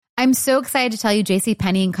I'm so excited to tell you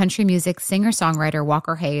JCPenney and country music singer-songwriter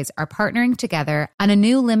Walker Hayes are partnering together on a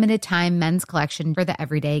new limited-time men's collection for the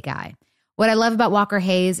everyday guy. What I love about Walker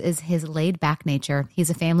Hayes is his laid-back nature.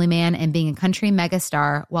 He's a family man, and being a country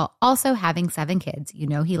megastar while also having 7 kids, you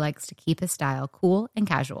know he likes to keep his style cool and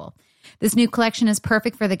casual. This new collection is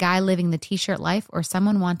perfect for the guy living the t-shirt life or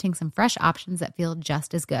someone wanting some fresh options that feel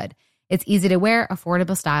just as good. It's easy to wear,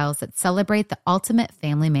 affordable styles that celebrate the ultimate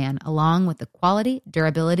family man, along with the quality,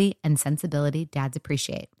 durability, and sensibility dads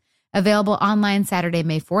appreciate. Available online Saturday,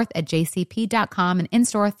 May 4th at jcp.com and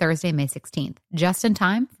in-store Thursday, May 16th. Just in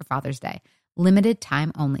time for Father's Day. Limited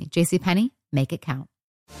time only. JCPenney, make it count.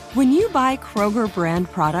 When you buy Kroger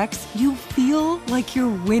brand products, you feel like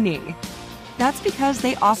you're winning. That's because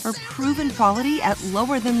they offer proven quality at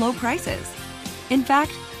lower than low prices. In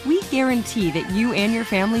fact, we guarantee that you and your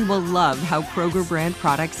family will love how Kroger brand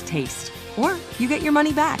products taste, or you get your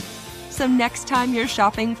money back. So next time you're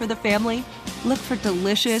shopping for the family, look for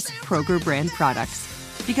delicious Kroger brand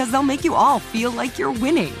products, because they'll make you all feel like you're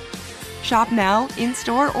winning. Shop now,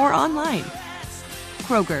 in-store, or online.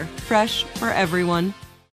 Kroger, fresh for everyone.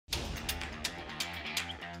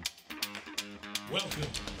 Welcome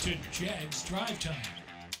to Jags Drive Time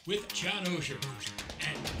with John Oehser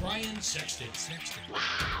and Brian Sexton.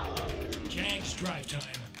 Wow. Jags Drive Time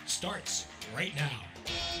starts right now.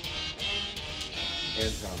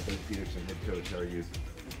 Anton, Ben Peterson, head coach. How are you?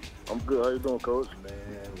 I'm good. How you doing, Coach? Man,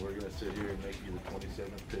 we're going to sit here and make you the 27th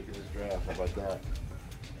pick in this draft. How about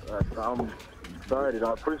that? I'm excited.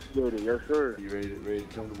 I appreciate it. Yes, sir. You ready to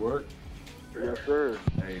come to work? Yes, sir.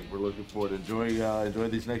 Hey, we're looking forward to enjoy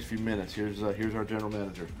these next few minutes. Here's our general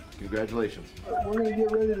manager. Congratulations. We're going to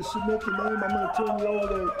get ready to submit the name. I'm going to turn you over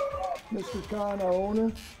to Mr. Khan, our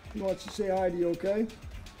owner. He wants to say hi to you, okay?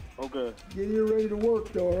 Okay. Get here ready to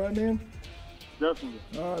work, though, all right, man? Definitely.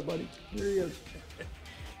 All right, buddy. Here he is.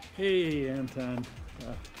 Hey, Anton.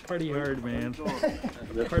 Party hard, man.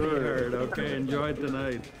 Yes, Party sir. hard, okay? Enjoy it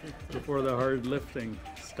tonight before the hard lifting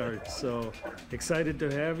starts. So excited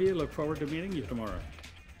to have you. Look forward to meeting you tomorrow.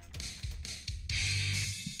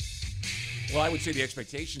 Well, I would say the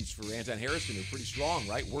expectations for Anton Harrison are pretty strong,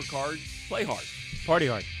 right? Work hard, play hard. Party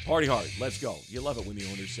hard. Party hard. Let's go. You love it when the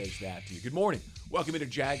owner says that to you. Good morning. Welcome into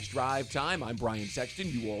Jags Drive Time. I'm Brian Sexton.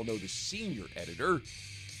 You all know the senior editor,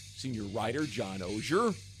 senior writer, John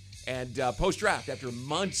Oehser. And post-draft, after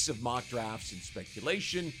months of mock drafts and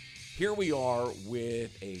speculation, here we are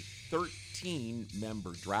with a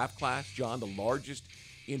 13-member draft class. John, the largest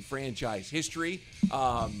in franchise history.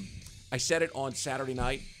 I said it on Saturday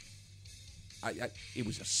night. It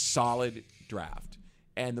was a solid draft.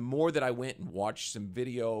 And the more that I went and watched some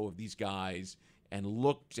video of these guys and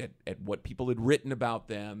looked at what people had written about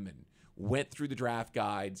them and went through the draft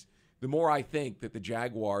guides, the more I think that the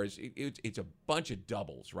Jaguars, it's a bunch of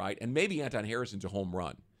doubles, right? And maybe Anton Harrison's a home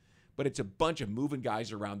run. But it's a bunch of moving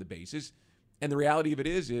guys around the bases. And the reality of it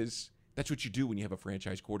is that's what you do when you have a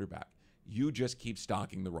franchise quarterback. You just keep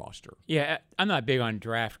stocking the roster. Yeah, I'm not big on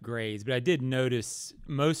draft grades, but I did notice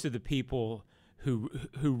most of the people who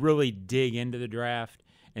really dig into the draft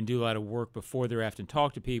and do a lot of work before the draft and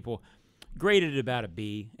talk to people graded it about a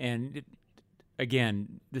B. And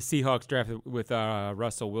again, the Seahawks draft with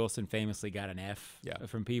Russell Wilson famously got an F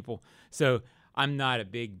from people. So I'm not a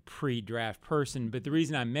big pre-draft person, but the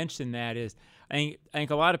reason I mention that is I think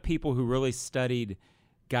a lot of people who really studied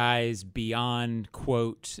guys beyond,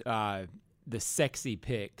 quote, the sexy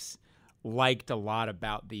picks liked a lot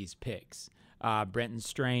about these picks. Brenton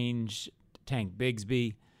Strange, Tank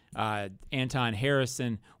Bigsby, Anton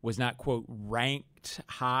Harrison was not, quote, ranked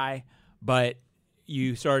high, but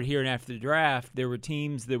you started hearing after the draft, there were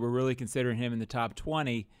teams that were really considering him in the top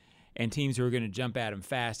 20 and teams who were going to jump at him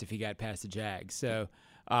fast if he got past the Jags. So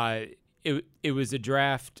it was a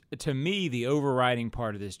draft, to me, the overriding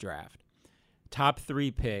part of this draft. Top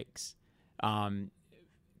 3 picks,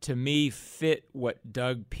 to me, fit what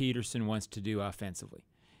Doug Peterson wants to do offensively.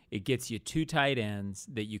 It gets you 2 tight ends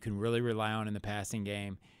that you can really rely on in the passing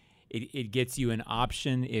game. It gets you an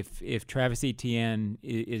option if Travis Etienne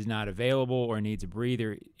is not available or needs a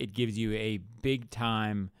breather. It gives you a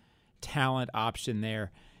big-time talent option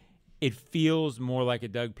there. It feels more like a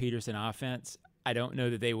Doug Peterson offense. I don't know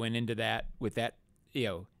that they went into that with that,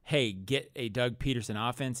 hey, get a Doug Peterson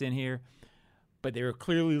offense in here. But they were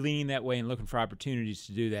clearly leaning that way and looking for opportunities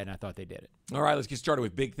to do that, and I thought they did it. All right, let's get started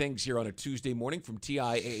with big things here on a Tuesday morning from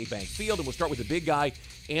TIAA Bank Field. And we'll start with the big guy,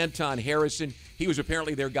 Anton Harrison. He was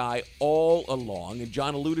apparently their guy all along. And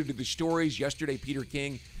John alluded to the stories yesterday. Peter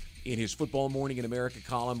King, in his Football Morning in America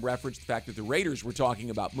column, referenced the fact that the Raiders were talking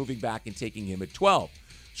about moving back and taking him at 12.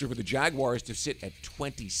 So for the Jaguars to sit at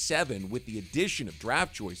 27 with the addition of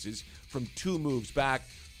draft choices from 2 moves back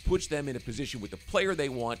puts them in a position with the player they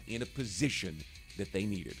want in a position that they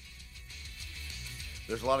needed.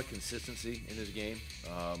 There's a lot of consistency in his game.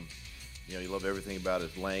 You love everything about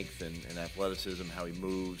his length and athleticism, how he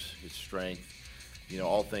moves, his strength.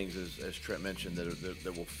 All things, as Trent mentioned,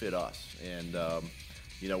 that will fit us. And,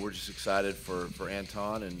 we're just excited for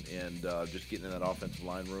Anton and just getting in that offensive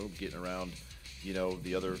line room, getting around,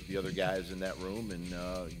 the other guys in that room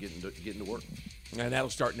and getting to work. And that'll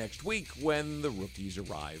start next week when the rookies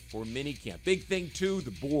arrive for minicamp. Big thing, too,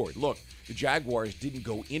 the board. Look, the Jaguars didn't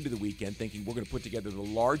go into the weekend thinking we're going to put together the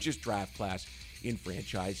largest draft class in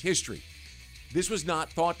franchise history. This was not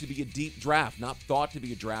thought to be a deep draft, not thought to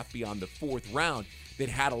be a draft beyond the 4th round that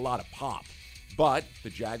had a lot of pop. But the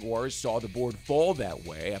Jaguars saw the board fall that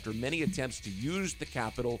way after many attempts to use the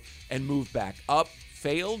capital and move back up.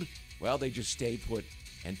 Failed? Well, they just stayed put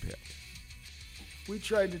and picked. We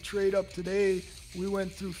tried to trade up today. We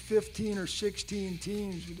went through 15 or 16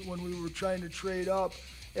 teams when we were trying to trade up.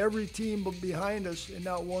 Every team behind us, and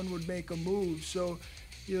not one would make a move. So,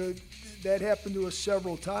 that happened to us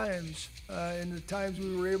several times. And the times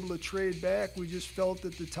we were able to trade back, we just felt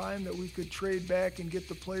at the time that we could trade back and get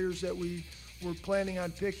the players that we were planning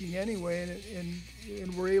on picking anyway,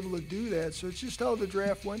 and we're able to do that. So it's just how the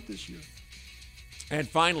draft went this year. And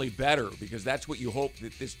finally, better, because that's what you hope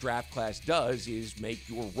that this draft class does, is make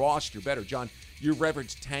your roster better. John, you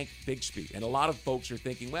referenced Tank Bigsby, and a lot of folks are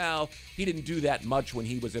thinking, well, he didn't do that much when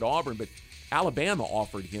he was at Auburn, but Alabama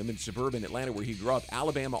offered him in suburban Atlanta where he grew up.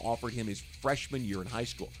 Alabama offered him his freshman year in high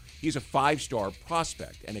school. He's a 5-star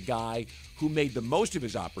prospect and a guy who made the most of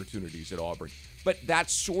his opportunities at Auburn. But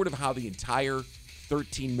that's sort of how the entire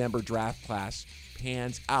 13-member draft class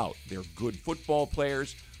pans out. They're good football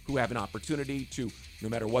players who have an opportunity to, no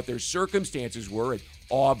matter what their circumstances were at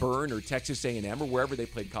Auburn or Texas A&M or wherever they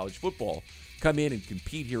played college football, come in and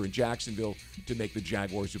compete here in Jacksonville to make the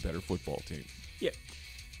Jaguars a better football team. Yeah.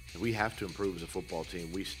 We have to improve as a football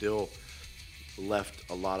team. We still left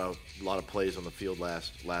a lot of plays on the field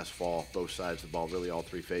last fall, both sides of the ball, really all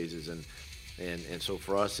 3 phases, and so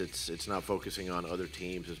for us, it's not focusing on other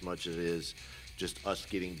teams as much as it is just us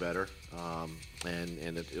getting better,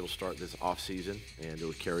 and it'll start this off season and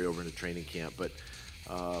it'll carry over into training camp. But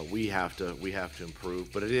we have to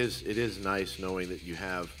improve. But it is nice knowing that you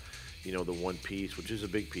have, the one piece, which is a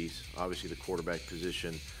big piece, obviously the quarterback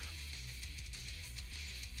position.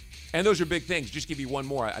 And those are big things. Just give you one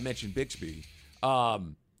more. I mentioned Bigsby.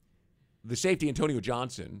 The safety Antonio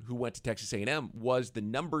Johnson, who went to Texas A&M, was the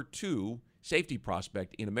number 2 safety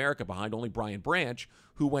prospect in America behind only Brian Branch,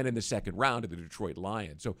 who went in the 2nd round to the Detroit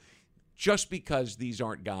Lions. So just because these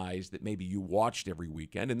aren't guys that maybe you watched every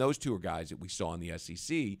weekend, and those 2 are guys that we saw in the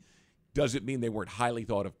SEC, doesn't mean they weren't highly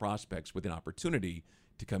thought of prospects with an opportunity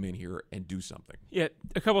to come in here and do something. Yeah,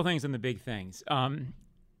 a couple of things on the big things.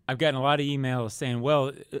 I've gotten a lot of emails saying,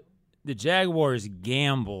 well, the Jaguars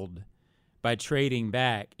gambled by trading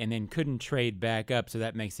back and then couldn't trade back up, so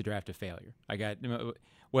that makes the draft a failure.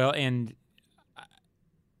 And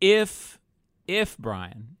if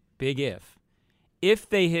Brian, big if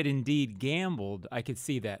they had indeed gambled, I could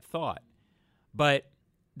see that thought. But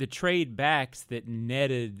the trade backs that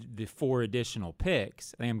netted the 4 additional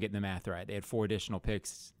picks, I think I'm getting the math right. They had 4 additional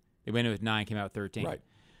picks. They went in with 9, came out with 13.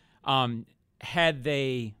 Right. Had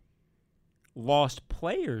they lost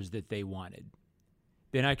players that they wanted,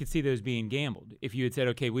 then I could see those being gambled. If you had said,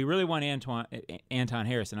 okay, we really want Anton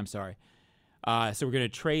Harrison, so we're going to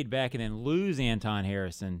trade back and then lose Anton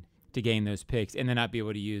Harrison to gain those picks and then not be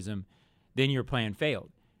able to use them, then your plan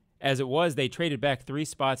failed. As it was, they traded back 3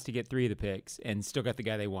 spots to get 3 of the picks and still got the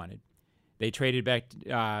guy they wanted. They traded back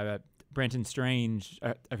Brenton Strange,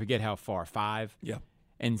 I forget how far, 5? Yeah.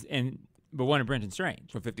 But wanted Brenton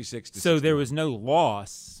Strange. From 56 to 60. So there was no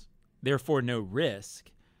loss, therefore no risk.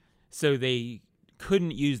 So they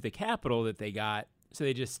couldn't use the capital that they got, so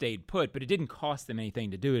they just stayed put. But it didn't cost them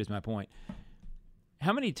anything to do it, is my point.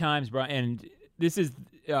 How many times, Brian, and this is,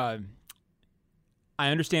 I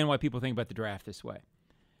understand why people think about the draft this way.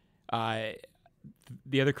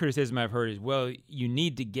 The other criticism I've heard is, well, you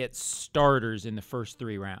need to get starters in the first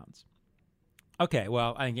 3 rounds. Okay,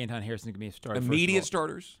 well, I think Anton Harrison is going to be a starter. Immediate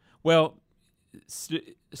starters? Well,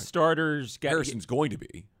 starters. Harrison's going to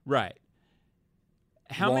be. Right.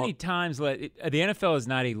 How many times? The NFL is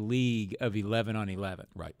not a league of 11 on 11.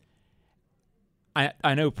 Right.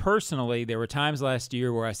 I know personally there were times last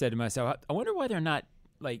year where I said to myself, I wonder why they're not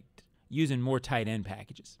using more tight end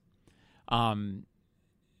packages. And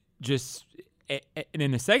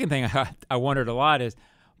then the second thing I wondered a lot is,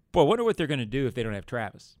 boy, I wonder what they're going to do if they don't have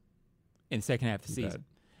Travis in the second half of the season.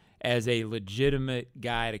 as a legitimate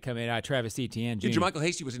guy to come in. Travis Etienne Jr. Yeah, Jermichael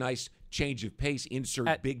Hasty was a nice change of pace,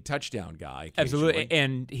 insert big touchdown guy. Absolutely,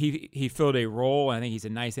 and he filled a role. And I think he's a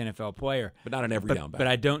nice NFL player, but not an every down back. But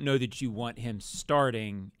I don't know that you want him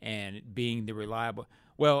starting and being the reliable.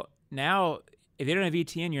 Well, now if they don't have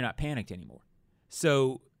Etienne, you're not panicked anymore.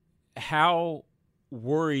 So how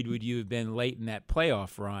worried would you have been late in that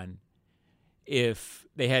playoff run if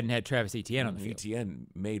they hadn't had Travis Etienne on the field? Etienne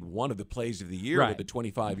made one of the plays of the year with the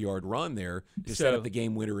 25-yard run there to set up the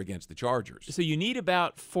game winner against the Chargers. So you need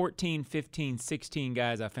about 14, 15, 16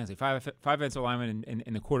 guys offensively. Five offensive linemen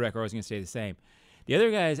and the quarterback are always going to stay the same. The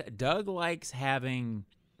other guys, Doug likes having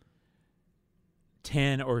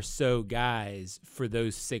 10 or so guys for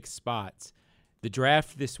those 6 spots. The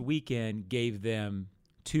draft this weekend gave them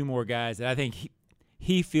 2 more guys that I think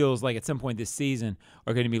he feels like at some point this season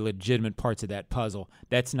are going to be legitimate parts of that puzzle.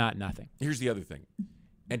 That's not nothing. Here's the other thing,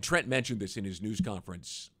 and Trent mentioned this in his news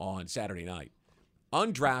conference on Saturday night.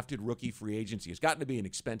 Undrafted rookie free agency has gotten to be an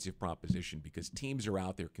expensive proposition because teams are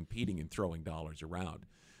out there competing and throwing dollars around.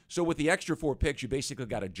 So with the extra 4 picks, you basically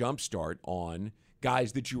got a jump start on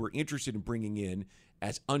guys that you were interested in bringing in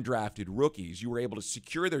as undrafted rookies. You were able to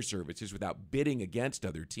secure their services without bidding against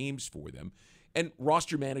other teams for them. And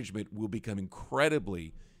roster management will become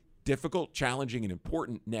incredibly difficult, challenging, and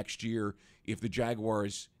important next year if the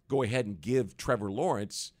Jaguars go ahead and give Trevor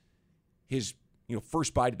Lawrence his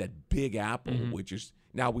first bite at that big apple, which is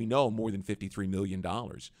now we know more than $53 million.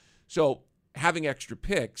 So having extra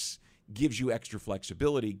picks gives you extra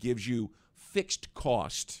flexibility, gives you fixed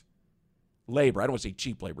cost labor. I don't want to say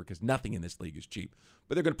cheap labor because nothing in this league is cheap,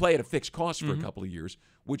 but they're going to play at a fixed cost for a couple of years,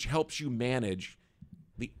 which helps you manage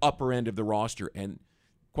the upper end of the roster. And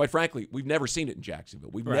quite frankly, we've never seen it in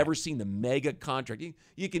Jacksonville. We've never seen the mega contract.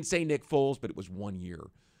 You can say Nick Foles, but it was 1 year.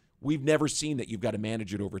 We've never seen that you've got to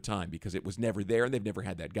manage it over time because it was never there and they've never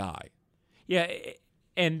had that guy. Yeah,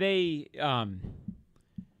 and they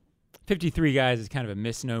 53 guys is kind of a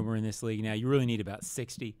misnomer in this league now. You really need about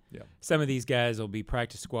 60. Yeah. Some of these guys will be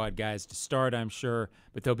practice squad guys to start, I'm sure,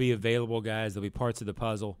 but they'll be available guys. They'll be parts of the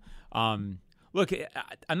puzzle. Look,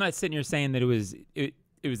 I'm not sitting here saying that it was the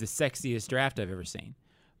sexiest draft I've ever seen.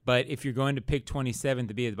 But if you're going to pick 27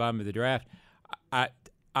 to be at the bottom of the draft,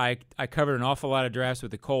 I covered an awful lot of drafts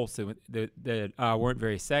with the Colts that weren't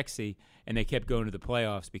very sexy, and they kept going to the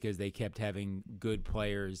playoffs because they kept having good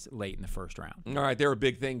players late in the first round. All right, there are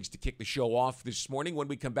big things to kick the show off this morning. When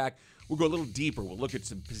we come back, we'll go a little deeper. We'll look at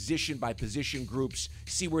some position-by-position groups,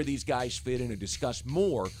 see where these guys fit in, and discuss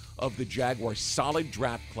more of the Jaguars' solid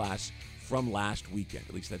draft class from last weekend.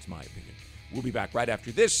 At least that's my opinion. We'll be back right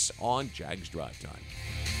after this on Jags Drive Time.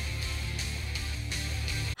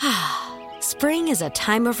 Spring is a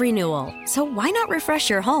time of renewal, so why not refresh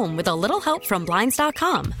your home with a little help from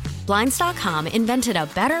Blinds.com? Blinds.com invented a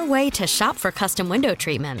better way to shop for custom window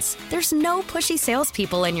treatments. There's no pushy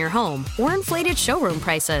salespeople in your home or inflated showroom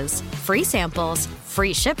prices. Free samples,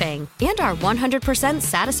 free shipping, and our 100%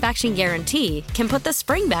 satisfaction guarantee can put the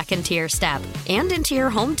spring back into your step and into your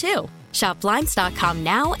home, too. Shop Blinds.com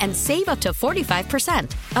now and save up to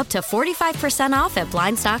 45%. Up to 45% off at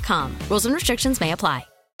Blinds.com. Rules and restrictions may apply.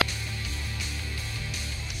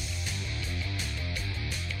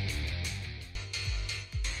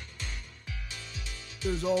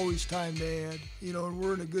 There's always time to add.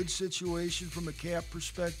 We're in a good situation from a cap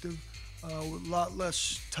perspective, with a lot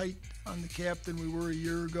less tight on the cap than we were a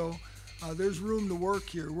year ago. There's room to work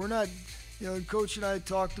here. We're not, Coach and I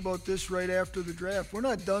talked about this right after the draft. We're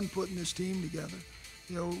not done putting this team together.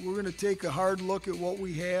 We're going to take a hard look at what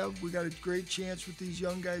we have. We got a great chance with these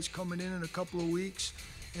young guys coming in a couple of weeks.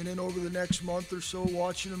 And then over the next month or so,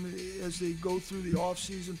 watching them as they go through the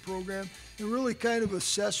off-season program and really kind of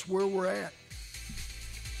assess where we're at.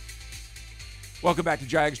 Welcome back to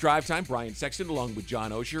Jags Drive Time. Brian Sexton along with John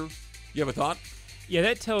Osher. You have a thought? Yeah,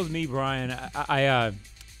 that tells me, Brian, that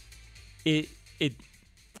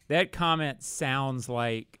comment sounds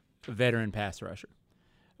like a veteran pass rusher.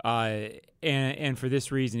 And for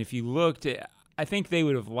this reason, if you looked at, I think they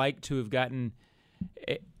would have liked to have gotten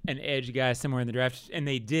an edge guy somewhere in the draft, and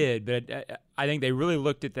they did, but I think they really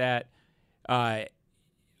looked at that. I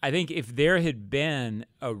think if there had been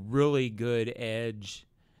a really good edge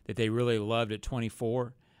that they really loved at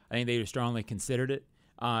 24, I think they would have strongly considered it.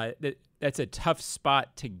 That's a tough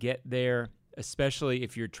spot to get there, especially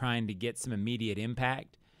if you're trying to get some immediate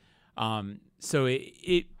impact. So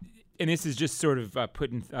and this is just sort of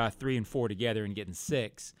putting 3 and 4 together and getting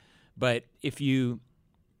 6. But if you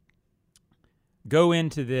go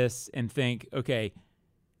into this and think, okay,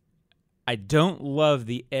 I don't love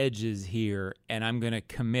the edges here, and I'm going to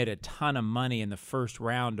commit a ton of money in the first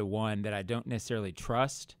round to one that I don't necessarily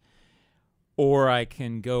trust, or I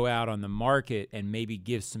can go out on the market and maybe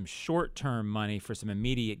give some short-term money for some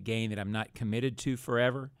immediate gain that I'm not committed to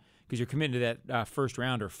forever, because you're committed to that first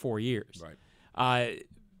rounder 4 years. Right.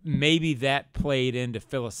 Maybe that played into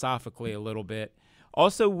philosophically a little bit.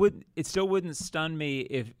 Also, it still wouldn't stun me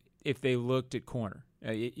if they looked at corner.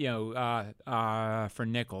 For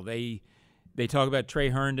nickel, they talk about Trey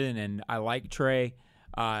Herndon, and I like Trey.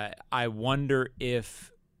 I wonder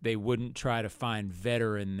if they wouldn't try to find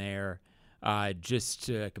veteran there, just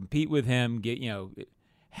to compete with him.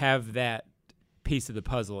 Have that piece of the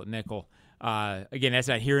puzzle at nickel. Again, that's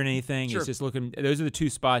not hearing anything. Sure. It's just looking. Those are the two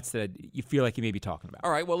spots that you feel like you may be talking about. All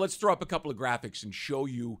right, well, let's throw up a couple of graphics and show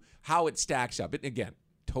you how it stacks up. And again,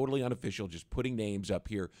 totally unofficial, just putting names up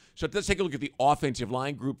here. So let's take a look at the offensive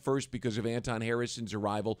line group first because of Anton Harrison's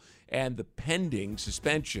arrival and the pending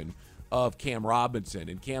suspension of Cam Robinson.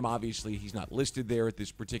 And Cam, obviously, he's not listed there at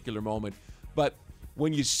this particular moment. But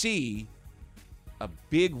when you see a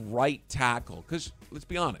big right tackle, because let's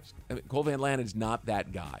be honest, Cole Van Lanen's not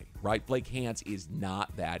that guy, right? Blake Hance is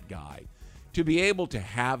not that guy. To be able to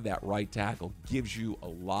have that right tackle gives you a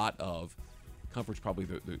lot of comfort's probably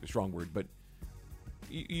the strong word, but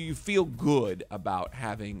you feel good about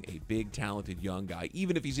having a big, talented young guy,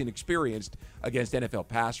 even if he's inexperienced, against NFL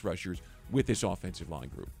pass rushers with this offensive line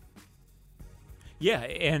group. Yeah,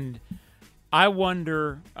 and I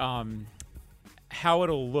wonder how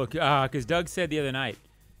it'll look, because Doug said the other night,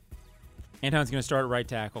 Anton's going to start at right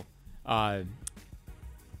tackle.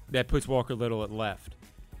 That puts Walker Little at left.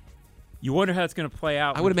 You wonder how it's going to play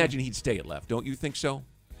out. I would imagine he'd stay at left. Don't you think so?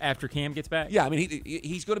 After Cam gets back? Yeah, I mean,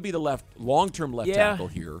 he's going to be the long-term left tackle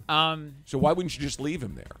here. So why wouldn't you just leave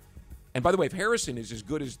him there? And by the way, if Harrison is as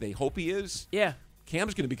good as they hope he is,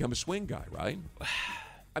 Cam's going to become a swing guy, right?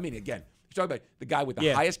 I mean, again, you're talking about the guy with the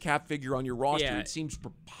highest cap figure on your roster. Yeah. It seems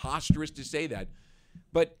preposterous to say that.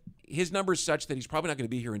 But his number's such that he's probably not going to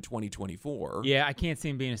be here in 2024. Yeah, I can't see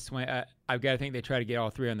him being a swing. I've got to think they try to get all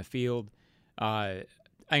three on the field. I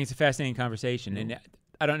think it's a fascinating conversation, and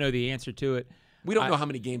I don't know the answer to it. We don't know how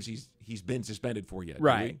many games he's been suspended for yet.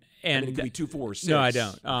 Right. And it could be 2, 4, or 6. No, I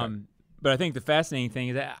don't. Okay. But I think the fascinating thing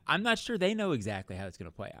is that I'm not sure they know exactly how it's going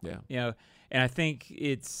to play out. Yeah. And I think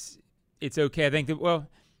it's okay. I think that,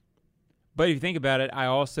 but if you think about it, I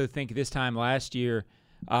also think this time last year,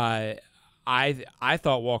 I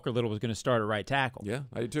thought Walker Little was going to start at right tackle. Yeah,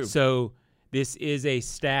 I did too. So this is a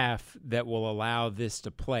staff that will allow this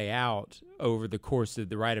to play out over the course of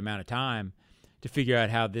the right amount of time to figure out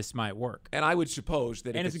how this might work. And I would suppose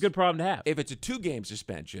that it's a good problem to have. If it's a 2-game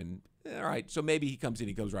suspension, all right, so maybe he comes in,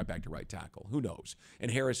 he goes right back to right tackle. Who knows? And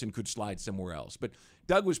Harrison could slide somewhere else. But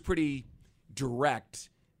Doug was pretty direct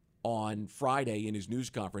on Friday in his news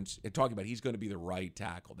conference talking about he's going to be the right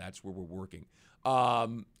tackle. That's where we're working.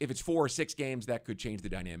 If it's 4 or 6 games, that could change the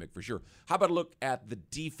dynamic for sure. How about a look at the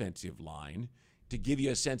defensive line to give you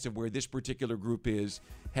a sense of where this particular group is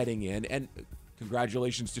heading in? And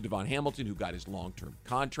congratulations to Devon Hamilton, who got his long-term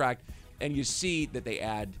contract. And you see that they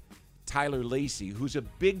add Tyler Lacey, who's a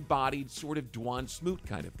big-bodied sort of Dwan Smoot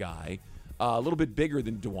kind of guy, a little bit bigger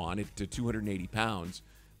than Dwan at 280 pounds,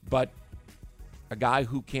 but a guy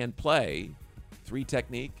who can play 3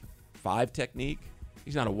 technique, 5 technique.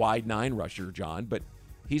 He's not a wide 9 rusher, John, but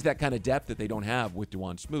he's that kind of depth that they don't have with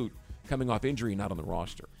Dwan Smoot coming off injury, not on the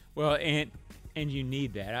roster. Well, and you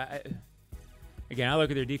need that. I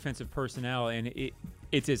look at their defensive personnel, and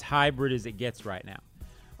it's as hybrid as it gets right now.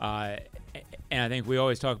 And I think we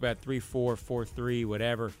always talk about 3-4, 4-3,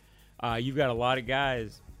 whatever. You've got a lot of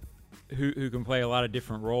guys who can play a lot of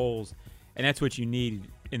different roles, and that's what you need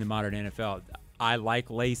in the modern NFL. I like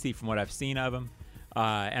Lacey from what I've seen of him,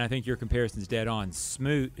 and I think your comparison's dead on.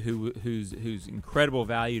 Smoot, whose incredible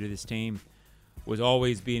value to this team was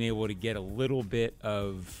always being able to get a little bit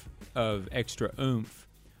of extra oomph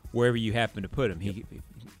wherever you happen to put him.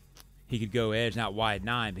 He could go edge, not wide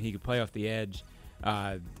 9, but he could play off the edge,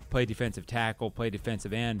 play defensive tackle, play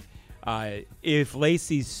defensive end. If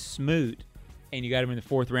Lacey's Smoot and you got him in the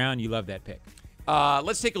 4th round, you love that pick.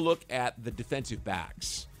 Let's take a look at the defensive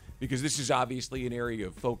backs, because this is obviously an area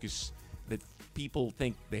of focus that people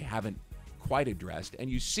think they haven't quite addressed. And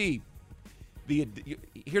you see,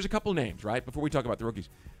 here's a couple names, right, before we talk about the rookies.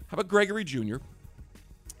 How about Gregory Jr.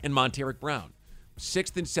 and Monteric Brown?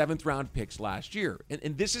 6th and 7th round picks last year.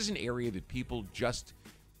 And this is an area that people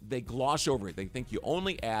they gloss over it. They think you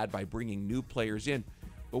only add by bringing new players in.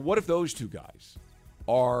 But what if those 2 guys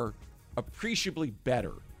are appreciably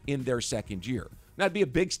better in their second year? That'd be a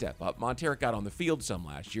big step up. Monteric got on the field some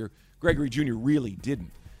last year. Gregory Jr. really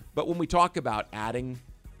didn't. But when we talk about adding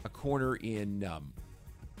a corner in,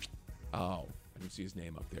 I I don't see his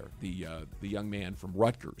name up there. The young man from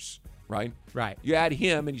Rutgers, right? Right. You add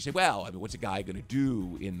him, and you say, well, I mean, what's a guy going to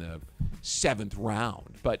do in the 7th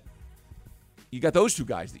round? But you got those two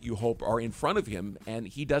guys that you hope are in front of him, and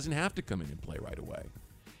he doesn't have to come in and play right away.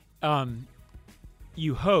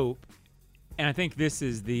 You hope, and I think this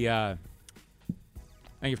is the. I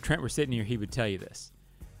think if Trent were sitting here, he would tell you this.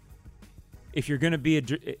 If you're going to be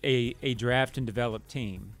a draft and develop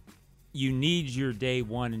team, you need your day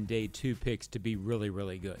 1 and day 2 picks to be really,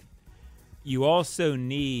 really good. You also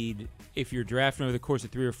need, if you're drafting over the course of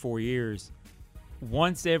 3 or 4 years,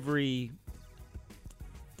 once every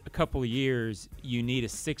a couple of years, you need a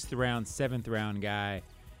 6th round, 7th round guy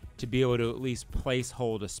to be able to at least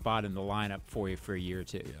hold a spot in the lineup for you for a year or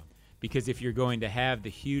two. Yeah. Because if you're going to have the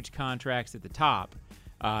huge contracts at the top,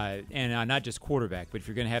 and not just quarterback, but if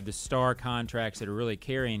you're going to have the star contracts that are really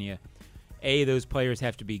carrying you, those players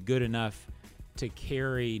have to be good enough to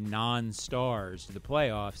carry non-stars to the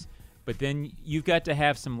playoffs, but then you've got to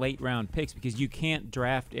have some late-round picks because you can't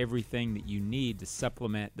draft everything that you need to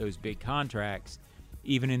supplement those big contracts,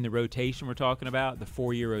 even in the rotation we're talking about, the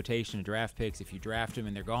 4-year rotation of draft picks. If you draft them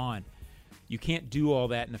and they're gone, you can't do all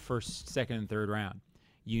that in the 1st, 2nd, and 3rd round.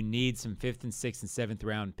 You need some 5th and 6th and 7th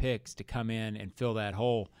round picks to come in and fill that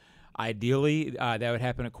hole. Ideally, that would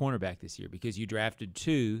happen at cornerback this year because you drafted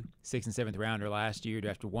 2 6th and 7th rounder last year,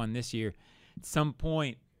 drafted 1 this year. At some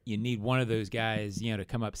point, you need one of those guys, to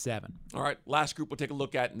come up 7. All right, last group we'll take a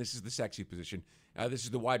look at, and this is the sexy position. This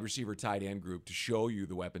is the wide receiver tight end group to show you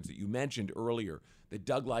the weapons that you mentioned earlier, that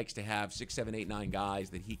Doug likes to have 6, 7, 8, 9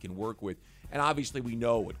 guys that he can work with. And obviously we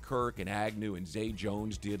know what Kirk and Agnew and Zay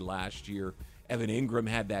Jones did last year. Evan Ingram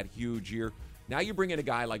had that huge year. Now you bring in a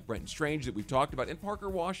guy like Brenton Strange that we've talked about, and Parker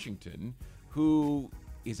Washington, who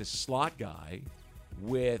is a slot guy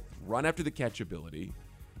with run-after-the-catch ability,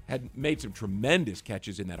 had made some tremendous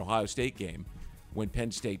catches in that Ohio State game when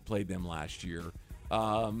Penn State played them last year.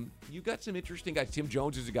 You got some interesting guys. Tim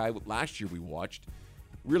Jones is a guy last year we watched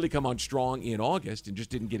really come on strong in August and just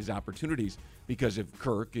didn't get his opportunities because of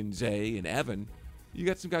Kirk and Zay and Evan. You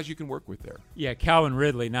got some guys you can work with there. Yeah, Calvin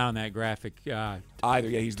Ridley, not on that graphic. Either,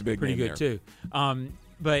 yeah, he's the big pretty name good there. Too.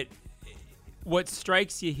 But what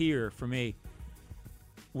strikes you here for me,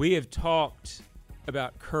 we have talked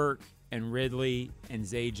about Kirk and Ridley and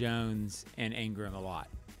Zay Jones and Ingram a lot.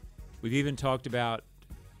 We've even talked about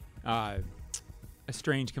a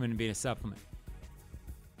Strange coming and being a supplement.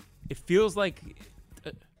 It feels like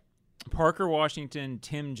Parker Washington,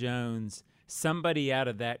 Tim Jones, somebody out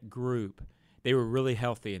of that group. They were really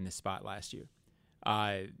healthy in this spot last year.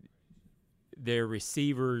 Their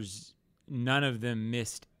receivers, none of them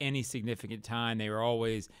missed any significant time. They were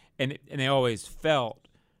always, and they always felt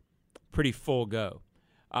pretty full go.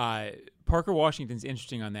 Parker Washington's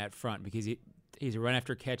interesting on that front because he's a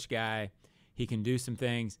run-after-catch guy. He can do some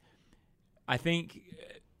things. I think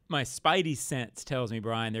my spidey sense tells me,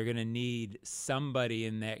 Brian, they're going to need somebody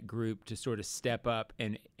in that group to sort of step up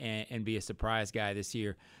and be a surprise guy this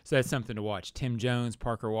year. So that's something to watch. Tim Jones,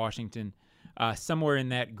 Parker Washington, somewhere in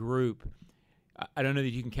that group. I don't know that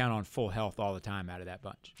you can count on full health all the time out of that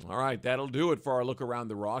bunch. All right, that'll do it for our look around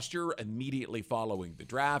the roster immediately following the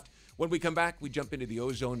draft. When we come back, we jump into the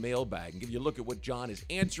Ozone mailbag and give you a look at what John is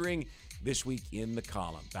answering this week in the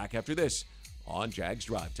column. Back after this on Jags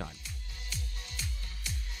Drive Time.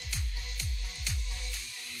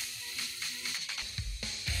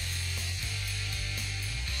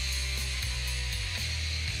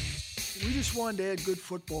 We just wanted to add good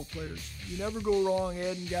football players. You never go wrong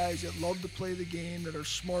adding guys that love to play the game, that are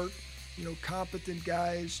smart, competent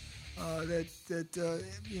guys,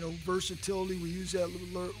 versatility. We use that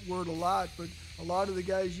word a lot, but a lot of the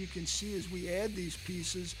guys you can see as we add these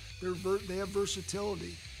pieces, they have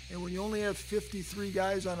versatility. And when you only have 53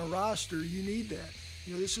 guys on a roster, you need that.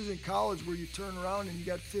 This isn't college where you turn around and you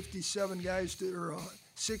got 57 guys or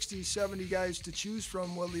 60, 70 guys to choose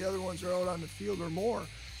from while the other ones are out on the field or more.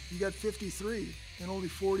 You got 53 and only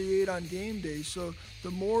 48 on game day. So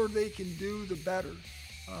the more they can do, the better.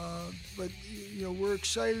 But we're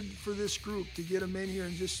excited for this group to get them in here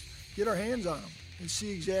and just get our hands on them and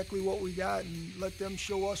see exactly what we got and let them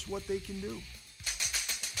show us what they can do.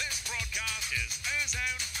 This broadcast is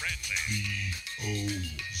ozone friendly.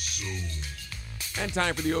 The Ozone. And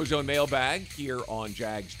time for the Ozone mailbag here on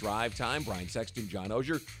Jags Drive Time. Brian Sexton, John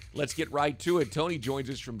Ogier. Let's get right to it. Tony joins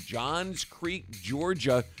us from Johns Creek,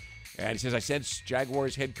 Georgia. And he says, I sense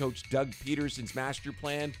Jaguars head coach Doug Peterson's master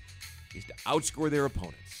plan is to outscore their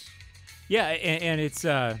opponents. Yeah, and it's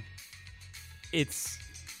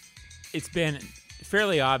been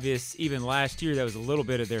fairly obvious. Even last year, that was a little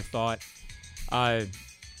bit of their thought.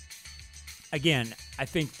 Again, I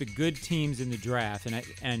think the good teams in the draft, and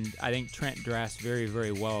I think Trent drafts very,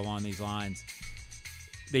 very well along these lines.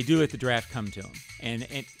 They do let the draft come to them,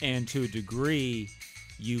 and to a degree,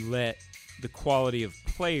 you let the quality of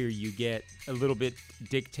player you get a little bit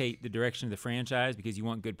dictate the direction of the franchise because you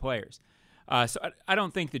want good players. So I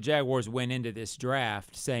don't think the Jaguars went into this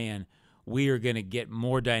draft saying we are going to get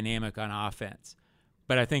more dynamic on offense.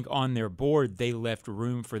 But I think on their board, they left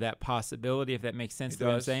room for that possibility, if that makes sense the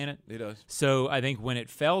way I'm saying it. It does. So I think when it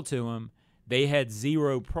fell to them, they had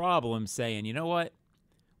zero problem saying, you know what,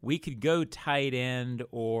 we could go tight end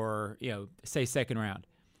or, say second round.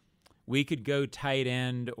 We could go tight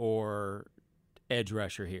end or edge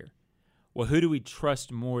rusher here. Well, who do we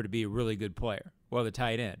trust more to be a really good player? Well, the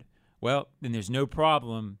tight end. Well, then there's no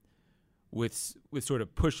problem with sort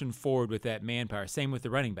of pushing forward with that manpower. Same with the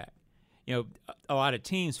running back. A lot of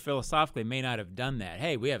teams philosophically may not have done that.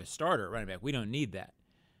 Hey, we have a starter at running back. We don't need that.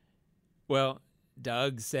 Well,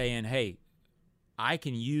 Doug's saying, hey, I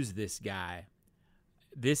can use this guy.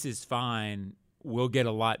 This is fine. We'll get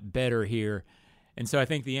a lot better here. And so I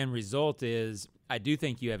think the end result is I do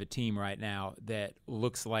think you have a team right now that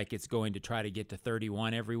looks like it's going to try to get to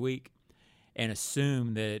 31 every week and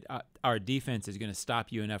assume that our defense is going to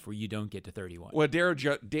stop you enough where you don't get to 31. Well,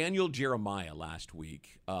 Daniel Jeremiah last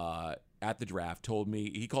week at the draft told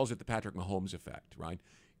me, he calls it the Patrick Mahomes effect, right?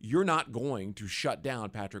 You're not going to shut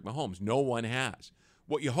down Patrick Mahomes. No one has.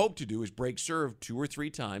 What you hope to do is break serve 2 or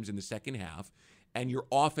 3 times in the second half, and your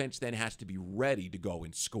offense then has to be ready to go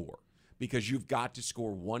and score because you've got to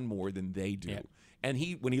score one more than they do. Yeah. And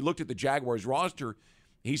when he looked at the Jaguars roster,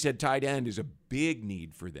 he said tight end is a big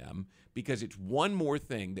need for them because it's one more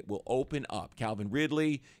thing that will open up Calvin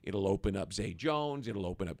Ridley. It'll open up Zay Jones. It'll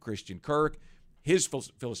open up Christian Kirk. His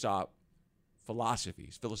philosophical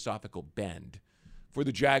bend for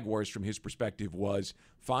the Jaguars from his perspective was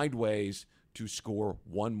find ways to score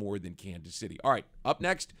one more than Kansas City. All right, up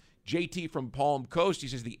next, JT from Palm Coast. He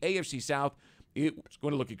says the AFC South is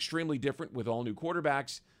going to look extremely different with all new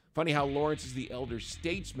quarterbacks. Funny how Lawrence is the elder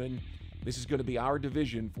statesman. This is going to be our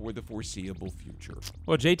division for the foreseeable future.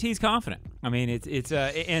 Well, JT's confident. I mean,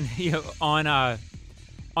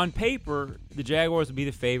 on paper, the Jaguars will be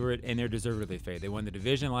the favorite, and they're deservedly favored. They won the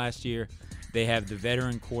division last year. They have the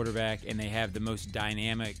veteran quarterback, and they have the most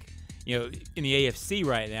dynamic. In the AFC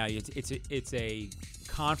right now, it's a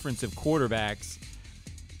conference of quarterbacks,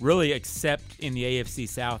 really, except in the AFC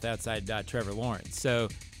South outside Trevor Lawrence. So,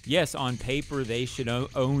 yes, on paper, they should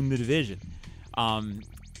own the division.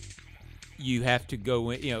 You have to go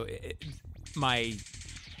in, my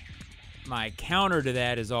counter to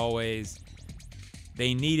that is always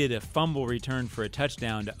they needed a fumble return for a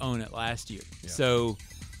touchdown to own it last year. Yeah. So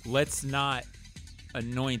let's not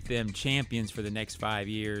anoint them champions for the next 5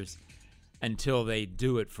 years until they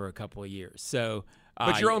do it for a couple of years. So,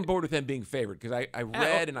 but you're on board with them being favored because I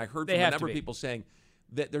read and I heard from a number of people saying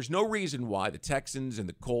that there's no reason why the Texans and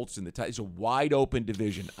the Colts and the Titans, it's a wide open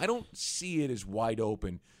division. I don't see it as wide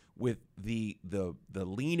open with the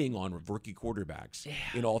leaning on rookie quarterbacks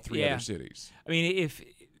in all 3 other cities. I mean, if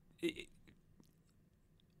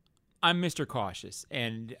I'm Mr. Cautious,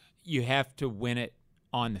 and you have to win it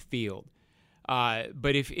on the field.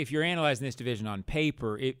 But if you're analyzing this division on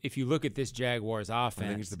paper, if you look at this Jaguars offense, I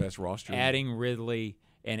think it's the best roster. Adding Ridley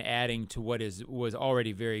and adding to what was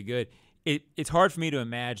already very good, it's hard for me to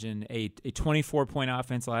imagine a 24-point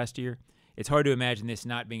offense last year. It's hard to imagine this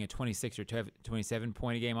not being a 26 or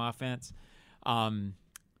 27-point-a-game offense. I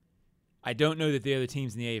don't know that the other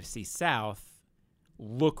teams in the AFC South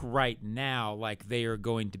look right now like they are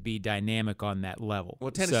going to be dynamic on that level. Well,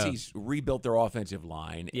 Tennessee's rebuilt their offensive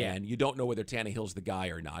line, and you don't know whether Tannehill's the guy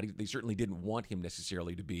or not. They certainly didn't want him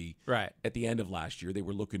necessarily to be right at the end of last year. They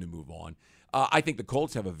were looking to move on. I think the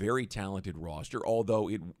Colts have a very talented roster, although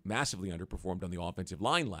it massively underperformed on the offensive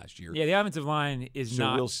line last year. Yeah, the offensive line is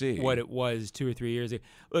not we'll see what it was 2 or 3 years ago.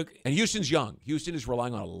 Look, and Houston's young. Houston is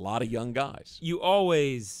relying on a lot of young guys. You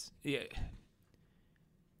always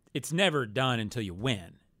it's never done until you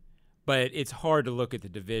win. But it's hard to look at the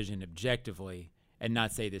division objectively and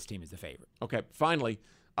not say this team is the favorite. Okay, finally,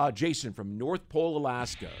 Jason from North Pole,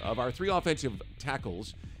 Alaska. Of our 3 offensive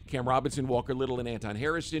tackles, Cam Robinson, Walker Little, and Anton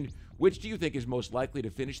Harrison, which do you think is most likely to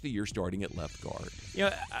finish the year starting at left guard?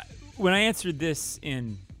 When I answered this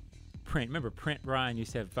in print, remember print, Brian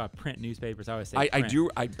used to have print newspapers. I always say I do.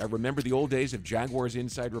 I remember the old days of Jaguars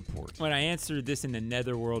Inside Report. When I answered this in the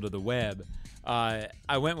netherworld of the web,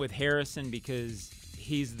 I went with Harrison because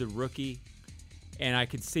he's the rookie, and I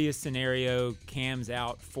could see a scenario, Cam's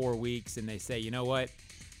out 4 weeks, and they say, you know what,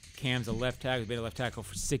 Cam's a left tackle, he's been a left tackle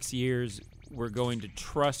for 6 years. We're going to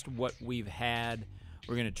trust what we've had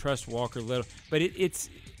we're going to trust Walker Little. But it's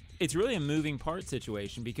really a moving part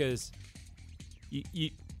situation because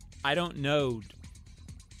I don't know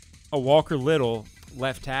a Walker Little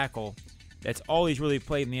left tackle. That's all he's really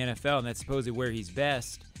played in the NFL, and that's supposedly where he's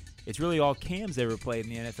best. It's really all Cam's ever played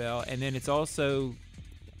in the NFL, and then it's also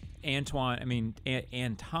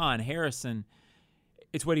Anton Harrison.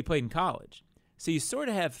 It's what he played in college. So you sort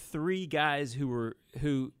of have three guys who,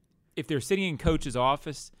 if they're sitting in coach's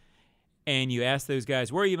office, and you ask those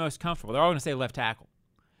guys, where are you most comfortable? They're all going to say left tackle.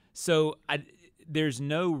 So there's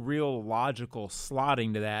no real logical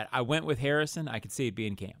slotting to that. I went with Harrison. I could see it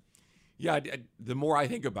being Cam. Yeah, the more I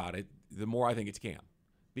think about it, the more I think it's Cam,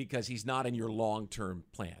 because he's not in your long-term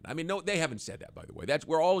plan. I mean, no, they haven't said that, by the way.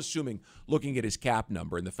 We're all assuming, looking at his cap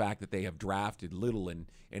number and the fact that they have drafted Little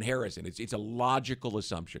and Harrison. It's a logical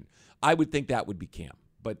assumption. I would think that would be Cam,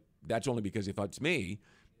 but that's only because if it's me,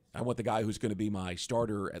 I want the guy who's going to be my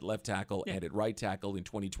starter at left tackle and at right tackle in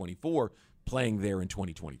 2024 playing there in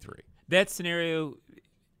 2023. That scenario,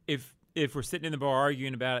 if we're sitting in the bar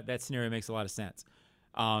arguing about it, that scenario makes a lot of sense.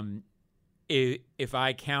 If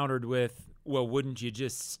I countered with, well, wouldn't you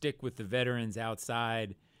just stick with the veterans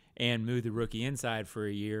outside and move the rookie inside for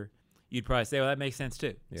a year? You'd probably say, well, that makes sense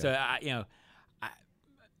too. Yeah. So,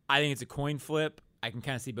 I think it's a coin flip. I can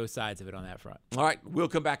kind of see both sides of it on that front. All right, we'll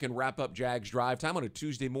come back and wrap up Jags Drive Time on a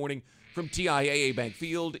Tuesday morning from TIAA Bank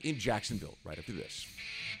Field in Jacksonville right after this.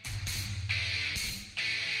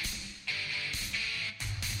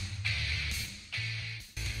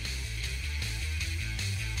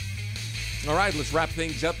 All right, let's wrap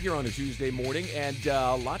things up here on a Tuesday morning, and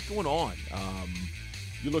a lot going on.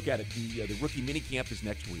 You look at it, the rookie minicamp is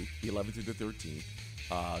next week, the 11th through the 13th.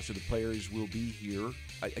 So the players will be here.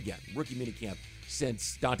 Again, rookie minicamp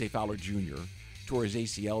since Dante Fowler Jr. tore his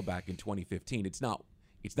ACL back in 2015. It's not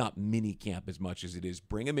minicamp as much as it is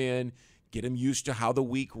bring him in, get him used to how the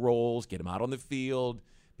week rolls, get him out on the field,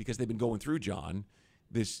 because they've been going through, John,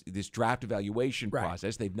 this draft evaluation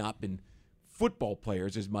process. They've not been football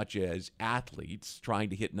players as much as athletes trying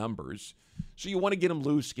to hit numbers. So you want to get them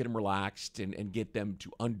loose, get them relaxed, and get them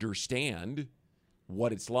to understand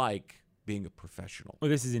what it's like being a professional.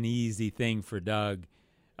 Well, this is an easy thing for Doug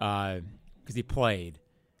because he played.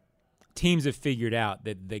 Teams have figured out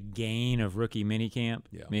that the gain of rookie minicamp,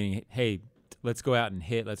 meaning, hey, let's go out and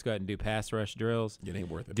hit, let's go out and do pass rush drills. It ain't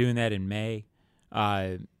worth it. Doing that in May.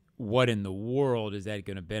 What in the world is that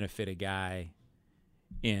going to benefit a guy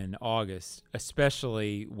in August,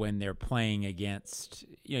 especially when they're playing against,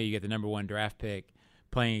 you get the number one draft pick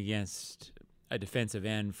playing against a defensive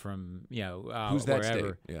end from, who's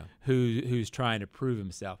wherever, that who's trying to prove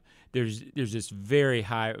himself. There's this very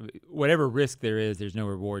high, whatever risk there is, there's no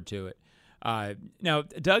reward to it. Now,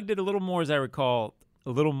 Doug did a little more, as I recall,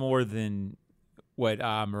 a little more than what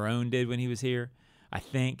Marone did when he was here, I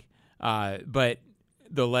think. But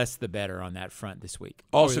the less the better on that front this week.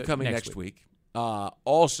 Also coming next week.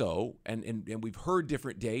 Also, and we've heard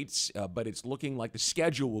different dates, but it's looking like the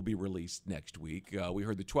schedule will be released next week. We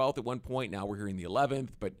heard the 12th at one point. Now we're hearing the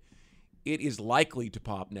 11th, but it is likely to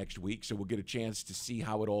pop next week, so we'll get a chance to see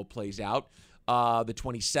how it all plays out. The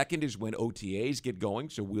 22nd is when OTAs get going,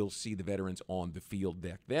 so we'll see the veterans on the field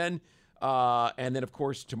deck then. And then, of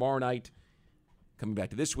course, tomorrow night, coming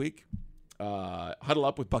back to this week, Huddle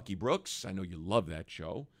Up with Bucky Brooks. I know you love that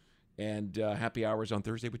show. And happy hours on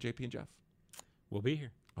Thursday with JP and Jeff. We'll be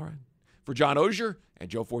here. All right. For John Ozier and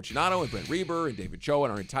Joe Fortunato and Brent Reber and David Cho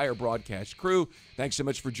and our entire broadcast crew, thanks so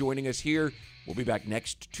much for joining us here. We'll be back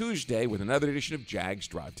next Tuesday with another edition of Jags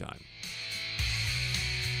Drive Time.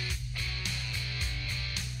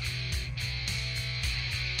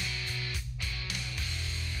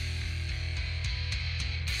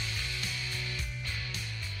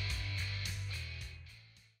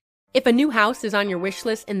 If a new house is on your wish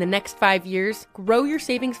list in the next 5 years, grow your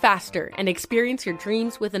savings faster and experience your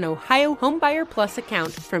dreams with an Ohio Homebuyer Plus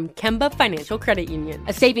account from Kemba Financial Credit Union.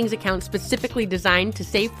 A savings account specifically designed to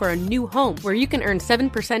save for a new home, where you can earn 7%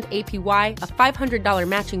 APY, a $500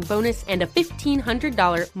 matching bonus, and a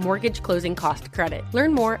 $1,500 mortgage closing cost credit.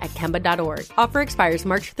 Learn more at Kemba.org. Offer expires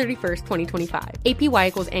March 31st, 2025. APY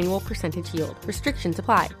equals annual percentage yield. Restrictions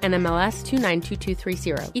apply. NMLS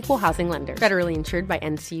 292230. Equal housing lender. Federally insured by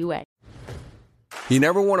NCUA. You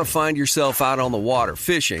never want to find yourself out on the water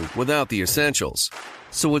fishing without the essentials.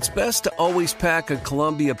 So it's best to always pack a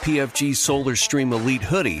Columbia PFG Solar Stream Elite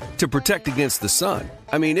hoodie to protect against the sun.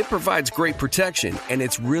 I mean, it provides great protection, and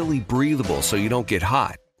it's really breathable so you don't get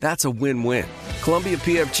hot. That's a win-win. Columbia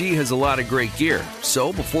PFG has a lot of great gear.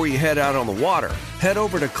 So before you head out on the water, head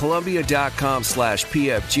over to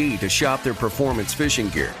Columbia.com/PFG to shop their performance fishing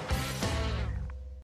gear.